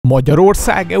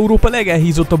Magyarország Európa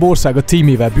legelhízottabb országa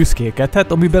címével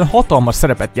büszkélkedhet, amiben hatalmas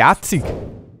szerepet játszik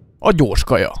a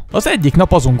gyorskaja. Az egyik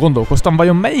nap azon gondolkoztam,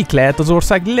 vajon melyik lehet az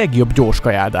ország legjobb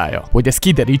gyorskajáldája. Hogy ezt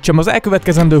kiderítsem, az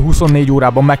elkövetkezendő 24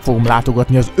 órában meg fogom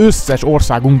látogatni az összes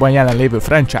országunkban jelenlévő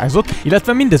franchise-ot,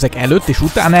 illetve mindezek előtt és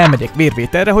után elmegyek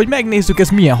vérvételre, hogy megnézzük, ez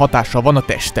milyen hatással van a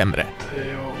testemre.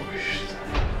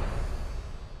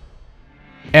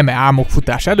 Eme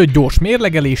álmokfutás előtt gyors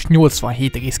mérlegelés,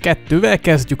 87,2-vel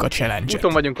kezdjük a challenge-et.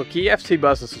 Úton vagyunk a KFC-be,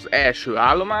 az az első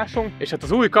állomásunk, és hát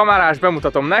az új kamerás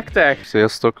bemutatom nektek.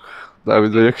 Sziasztok,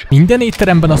 Dávid vagyok. Minden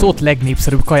étteremben az ott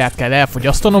legnépszerűbb kaját kell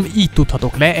elfogyasztanom, így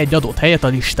tudhatok le egy adott helyet a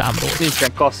listámról. Nincsen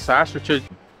kasszás, úgyhogy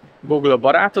Google a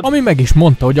barátod. Ami meg is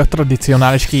mondta, hogy a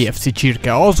tradicionális KFC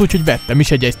csirke az, úgyhogy vettem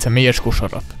is egy egyszemélyes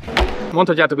kosarat.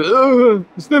 Mondhatjátok, hogy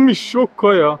ez nem is sok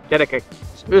kaja. Gyerekek,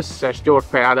 az összes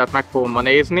gyorskajáldát meg fogom ma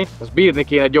nézni, az bírni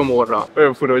kéne gyomorra.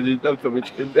 Olyan fura, hogy így nem tudom,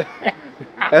 mit csinálni.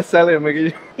 Eszel én meg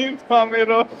így. Itt van mi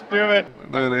rossz jövet.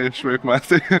 Nagyon éhes vagyok, Márc.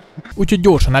 Úgyhogy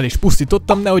gyorsan el is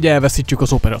pusztítottam, nehogy elveszítsük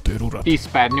az operatőr urat.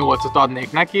 10/8-ot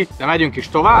adnék neki, de megyünk is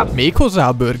tovább. Méghozzá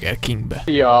a Burger Kingbe.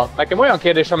 Ja, nekem olyan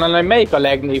kérdésem lenne, hogy melyik a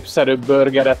legnépszerűbb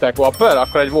burgeretek? Whopper?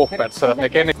 Akkor egy Whoppert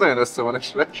szeretnék érni. Nagyon össze van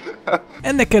esve.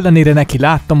 Ennek ellenére neki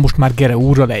láttam most már Gere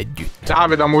úrral együtt.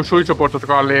 Dávid amúgy súlycsoportot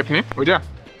akar lépni, ugye?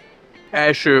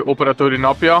 Első operatőri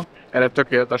napja, erre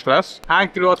tökéletes lesz.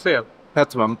 Hány kiló a cél?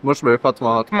 70, most vagyok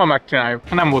 66. Ma megcsináljuk.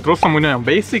 Nem volt rossz, amúgy nagyon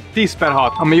basic,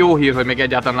 10/6, ami jó hír, hogy még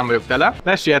egyáltalán nem vagyok tele.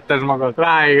 Ne sietesd magad,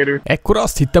 ráérünk. Ekkor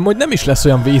azt hittem, hogy nem is lesz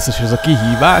olyan vészes ez a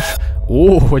kihívás.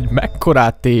 Ó, hogy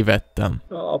mekkorát tévedtem.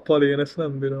 Apal, én ezt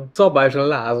nem bírom. Szabályosan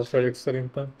lázas vagyok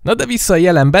szerintem. Na de vissza a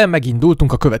jelenbe,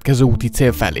 megindultunk a következő úti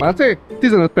cél felé. Máté,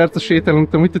 15 perces sétálunk,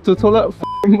 te mit tudod, hol a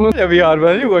f***ban? A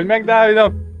viharban, nyugodj meg,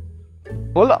 Dávidom!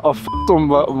 Hol a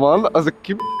f***omban van, az a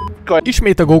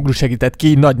Ismét a Google segített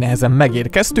ki, nagy nehezen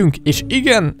megérkeztünk, és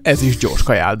igen, ez is gyors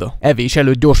kajálda. Evés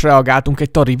előtt gyors reagáltunk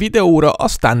egy tari videóra,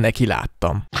 aztán neki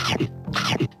láttam.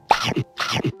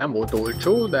 Nem volt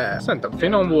olcsó, de szerintem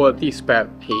finom volt, 10/7.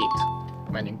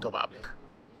 Menjünk tovább.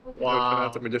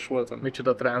 Wow, ügyes voltam.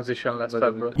 micsoda transition lesz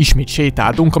ebből. Ismét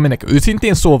sétáltunk, aminek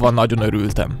őszintén szólva nagyon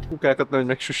örültem. Kukákat nehogy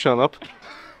megsüsse a nap.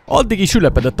 Addig is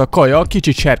ülepedett a kaja,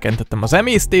 kicsit serkentettem az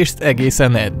emésztést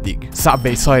egészen eddig.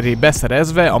 Subway szajré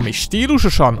beszerezve, ami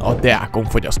stílusosan a Deákon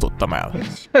fogyasztottam el.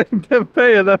 Szerintem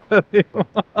feje lefelé van.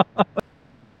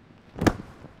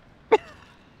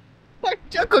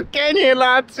 Csak a kenyér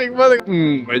látszik, van.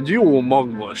 Egy jó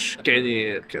magvas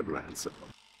kenyér, kedvencem.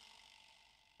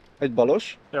 Egy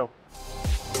balos? Jó.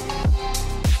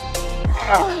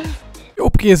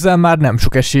 Jobb kézzel már nem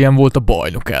sok esélyem volt a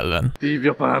bajnok ellen. Hívj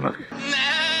apának.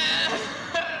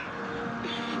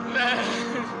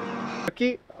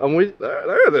 Aki amúgy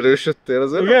nagyon erősödtél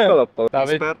az örök kalappal.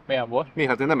 Dávid, milyen volt? Mi?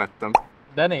 Hát én nem ettem.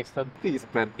 De nézted.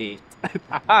 10/7.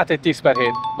 Hát egy 10/7.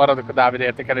 Maradok a Dávid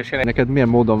értékelésénél. Neked milyen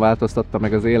módon változtatta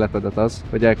meg az életedet az,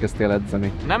 hogy elkezdtél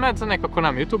edzeni? Nem edzenék, akkor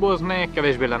nem youtuboznék,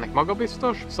 kevésbé lennék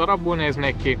magabiztos, szarabbul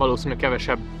néznék ki, valószínű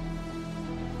kevesebb.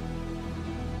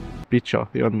 Picsa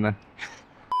jönne.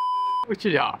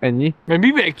 Úgyhogy ja. Ennyi? Mert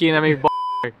mivel kéne még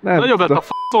Nagyobb lett a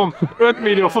f***om, 5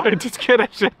 millió forintot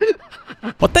keresek.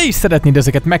 Ha te is szeretnéd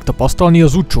ezeket megtapasztalni,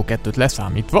 az utcsó 2-t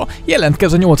leszámítva,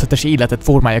 jelentkezz a 8 hetes életet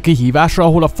formája kihívásra,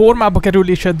 ahol a formába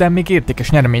kerüléseddel még értékes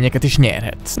nyereményeket is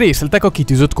nyerhetsz. Részletek a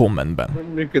kitűzött kommentben.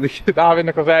 Működik.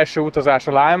 Dávidnak az első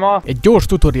utazása Lájma. Egy gyors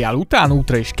tutoriál után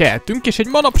útra is keltünk, és egy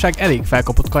manapság elég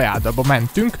felkapott kajáldába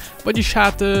mentünk, vagyis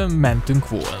hát mentünk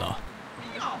volna.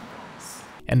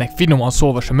 Ennek finoman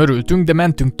szólva sem örültünk, de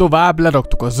mentünk tovább,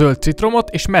 leraktuk a zöld citromot,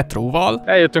 és metróval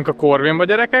Eljöttünk a Corvinba,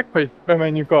 gyerekek, hogy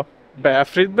bemenjünk a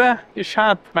Belfritbe, és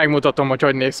hát megmutatom, hogy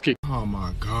hogy néz ki. Oh my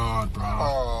god, bro.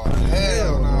 Oh, hell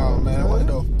no, man. What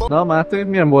the fuck? Na Máté,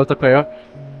 milyen volt a kaja?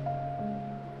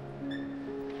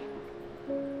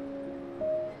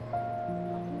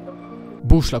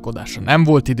 buslakodásra nem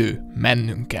volt idő,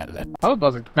 mennünk kellett. Hallod,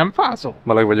 az nem fázol?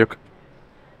 Meleg vagyok.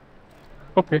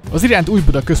 Oké. Az irányt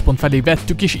Újbuda központ felé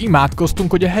vettük, és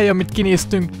imádkoztunk, hogy a hely, amit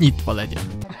kinéztünk, nyitva legyen.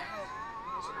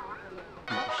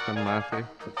 Isten Máté,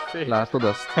 látod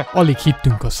azt? Alig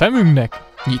hittünk a szemünknek,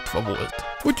 nyitva volt.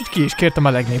 Úgyhogy ki is kértem a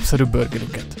legnépszerűbb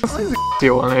burgerüket.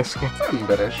 Jól néz ki.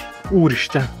 Emberes.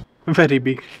 Úristen, very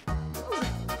big.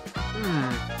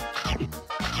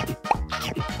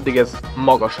 Eddig ez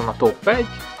magasan a top 1,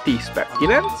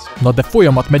 10/9. Na de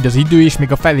folyamat megy az idő, és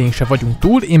még a felénk se vagyunk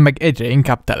túl, én meg egyre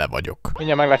inkább tele vagyok.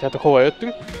 Mindjárt meglátjátok, hova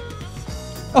jöttünk.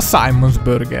 A Simon's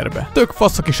Burgerbe. Tök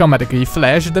fasz a kis amerikai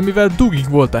flash, de mivel dugig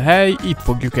volt a hely, itt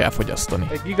fogjuk elfogyasztani.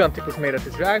 Egy gigantikus méretű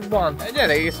zsákban, egy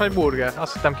egész nagy burger,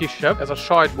 azt hittem kisebb, ez a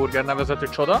sajtburger nevezetű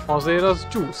csoda, azért az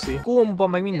juicy. Gomba,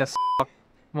 meg minden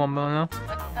van benne.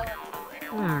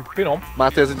 Finom.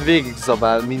 Máté, ez itt végig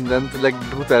zabál mindent,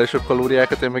 legbrutálisabb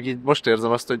kalóriákat, én meg így most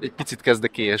érzem azt, hogy egy picit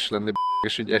kezdek éhes lenni,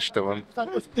 és így este van.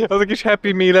 Az a kis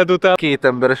happy mealed után. 2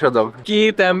 emberes adag.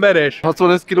 2 emberes?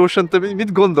 65 kilósan, te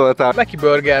mit gondoltál? Meki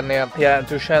burgernél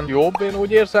jelentősen jobb, én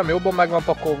úgy érzem, jobban meg van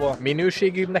pakolva,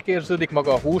 minőségibbnek érződik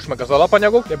maga a hús, meg az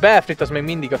alapanyagok. A belfrit az még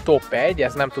mindig a top 1,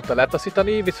 ez nem tudta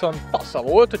letaszítani, viszont passza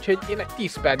volt, úgyhogy én egy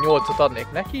 10/8-ot adnék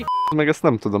neki. Meg ezt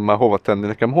nem tudom már hova tenni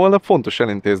nekem, holnap fontos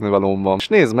elintézni valóm van. És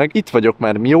nézd meg, itt vagyok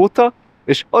már mióta,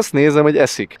 és azt nézem, hogy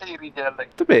eszik. Irigyellek.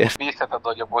 Te miért? Nézheted,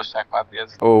 hogy a bosság már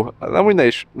ez. Ó, amúgy ne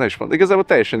is mondd. Igazából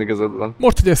teljesen igazad van.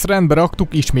 Most, hogy ezt rendbe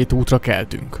raktuk, ismét útra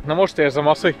keltünk. Na most érzem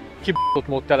azt, hogy kibaszott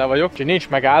mód tele vagyok, úgyhogy nincs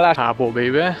megállás. A-ból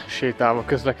B-be sétálva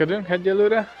közlekedünk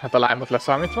egyelőre, hát a lime-ot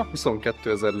leszámítva.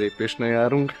 22 000 lépésnél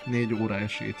járunk, 4 órán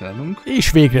sétálunk.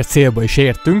 És végre célba is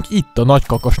értünk, itt a Nagy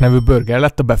Kakas nevű burger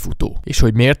lett a befutó. És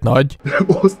hogy miért nagy?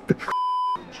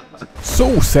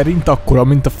 Szó szerint akkora,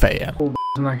 mint a fejem.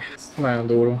 Nagyon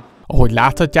durva. Ahogy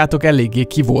láthatjátok, eléggé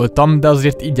kivoltam, de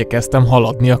azért igyekeztem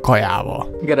haladni a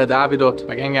kajával. Gere Dávidot,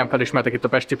 meg engem felismertek itt a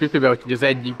Pesti Pipibe, úgyhogy az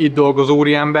egyik itt dolgozó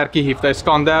úriember kihívta egy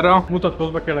szkanderra.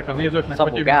 Mutatkozz be kérlek a nézőknek.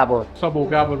 Szabó Gábor. Szabó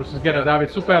Gábor, és ez Gere Dávid,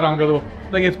 szuperrangadó.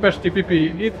 Az egész Pesti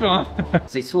Pipi itt van.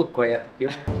 Ez egy szurkolja, jó?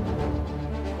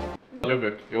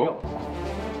 Lövök, jó?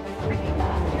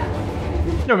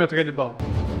 Nyomjatok egyet bal.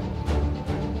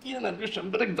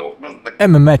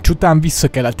 Eme meccs után vissza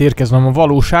kellett érkeznem a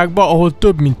valóságba, ahol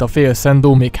több mint a fél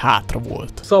szendó még hátra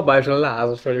volt. Szabályosan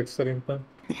lázas vagyok szerintem.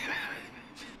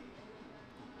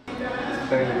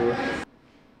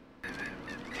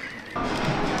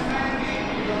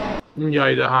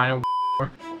 Jaj, de hányom.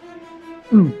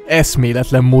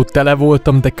 Eszméletlen mód tele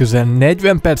voltam, de közel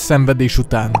 40 perc szenvedés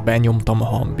után benyomtam a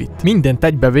hambit. Mindent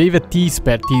egybevéve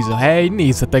 10/10 a hely,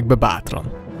 nézzetek be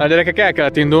bátran. Na gyerekek, el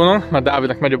kellett indulnom, mert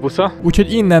Dávidnak megy a busza.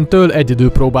 Úgyhogy innentől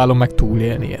egyedül próbálom meg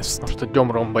túlélni ezt. Most a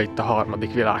gyomromba itt a 3.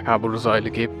 világháború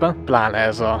zajlik éppen, pláne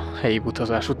ez a helyi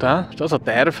utazás után. És az a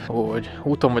terv, hogy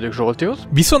úton vagyok Zsoltihoz.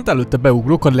 Viszont előtte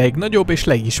beugrok a legnagyobb és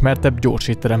legismertebb gyors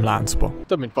étterem láncba.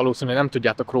 Több mint valószínűleg nem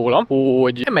tudjátok róla,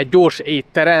 hogy nem egy gyors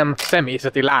étterem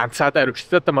személyzeti láncát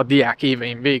erősítettem a diák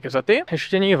éveim végezetén. És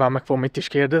ugye nyilván meg fogom itt is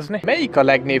kérdezni, melyik a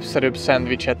legnépszerűbb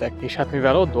szendvicsetek? És hát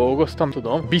mivel ott dolgoztam,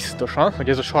 tudom biztosan, hogy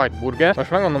ez a sajtburger.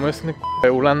 Most megmondom őszintén,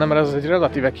 jó lenne, mert ez egy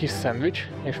relatíve kis szendvics,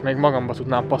 és még magamba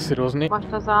tudnám passzírozni.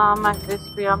 Most az a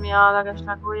McCrispy, ami a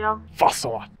legeslegújabb.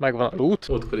 Faszomat! Megvan a loot.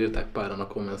 Múltkor írták páran a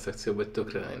komment szekcióba, hogy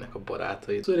tökre lennének a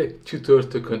barátai. Az öreg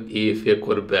csütörtökön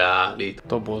éjfélkor beállít.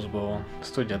 Dobozból.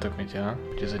 Ezt tudjátok mit jelent?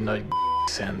 Hogy ez egy nagy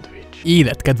szendvics.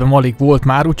 Életkedvem alig volt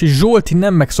már, úgyhogy Zsolti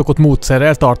nem megszokott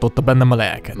módszerrel tartotta bennem a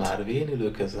lelket. Már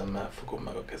vénülő kezemmel fogom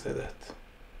meg a kezedet.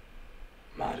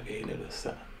 Már vénülő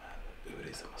szememmel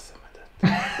őrizem a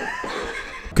szemedet.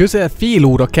 Közel fél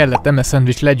óra kellett eme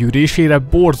szendvics legyűrésére,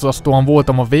 borzasztóan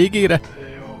voltam a végére,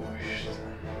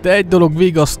 de egy dolog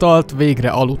vigasztalt, végre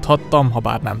aludhattam, ha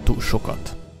bár nem túl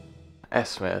sokat.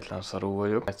 Eszméletlen szarú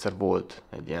vagyok. Egyszer volt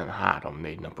egy ilyen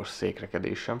 3-4 napos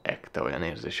székrekedésem. Ekte olyan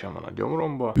érzésem van a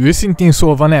gyomromba. Őszintén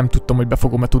szólva nem tudtam, hogy be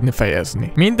fogom-e tudni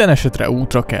fejezni. Minden esetre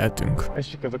útra keltünk.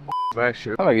 Esik ez a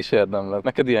első. Ha meg is érdemled.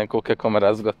 Neked ilyenkor kell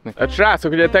kamerázgatni. Hát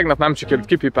srácok, ugye tegnap nem sikerült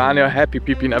kipipálni a Happy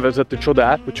Pipi nevezetű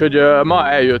csodát, úgyhogy ma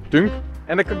eljöttünk.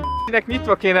 Ennek a nek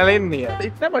nyitva kéne lennie.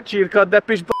 Itt nem a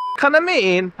csirkaddepis hanem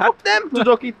én. Hát nem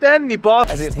tudok itt enni,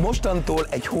 Ezért mostantól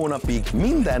egy hónapig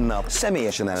minden nap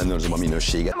személyesen ellenőrzöm a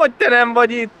minőséget. Vagy te nem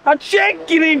vagy itt. Hát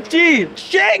senki nincs itt.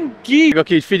 Senki!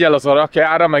 Aki így figyel az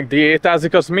arakjára, meg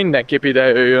diétázik, az mindenképp ide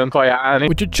jöjjön kajálni.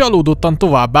 Úgyhogy csalódottan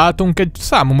tovább álltunk egy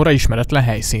számomra ismeretlen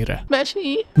helyszínre.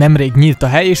 Mesi! Nemrég nyílt a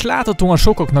hely, és láthatóan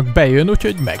sokaknak bejön,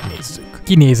 úgyhogy megnézzük.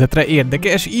 Kinézetre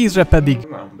érdekes, ízre pedig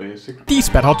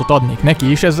 10/6-ot adnék neki,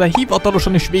 és ezzel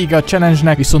hivatalosan is vége a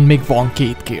challenge-nek, viszont még van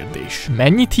 2 kérdés.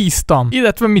 Mennyit híztam,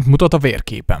 illetve mit mutat a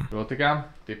vérképem? Zsoltikám,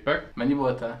 tippek? Mennyi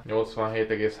voltál?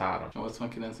 87,3.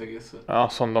 89,5.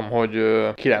 Azt mondom, hogy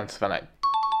 91.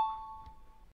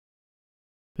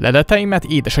 Leleteimet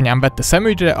édesanyám vette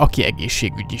szemügyre, aki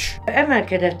egészségügyis.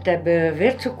 Emelkedettebb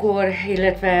vércukor,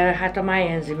 illetve hát a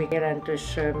májenzimik jelentős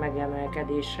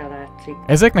megemelkedéssel látszik.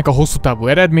 Ezeknek a hosszú távú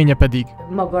eredménye pedig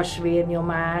Magas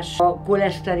vérnyomás, a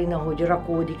koleszterin, ahogy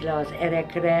rakódik le az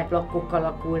erekre, plakkok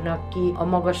alakulnak ki, a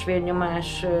magas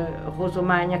vérnyomás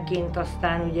hozományaként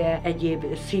aztán ugye egyéb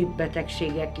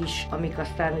szívbetegségek is, amik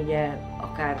aztán ugye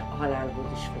akár halálhoz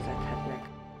is vezethetnek.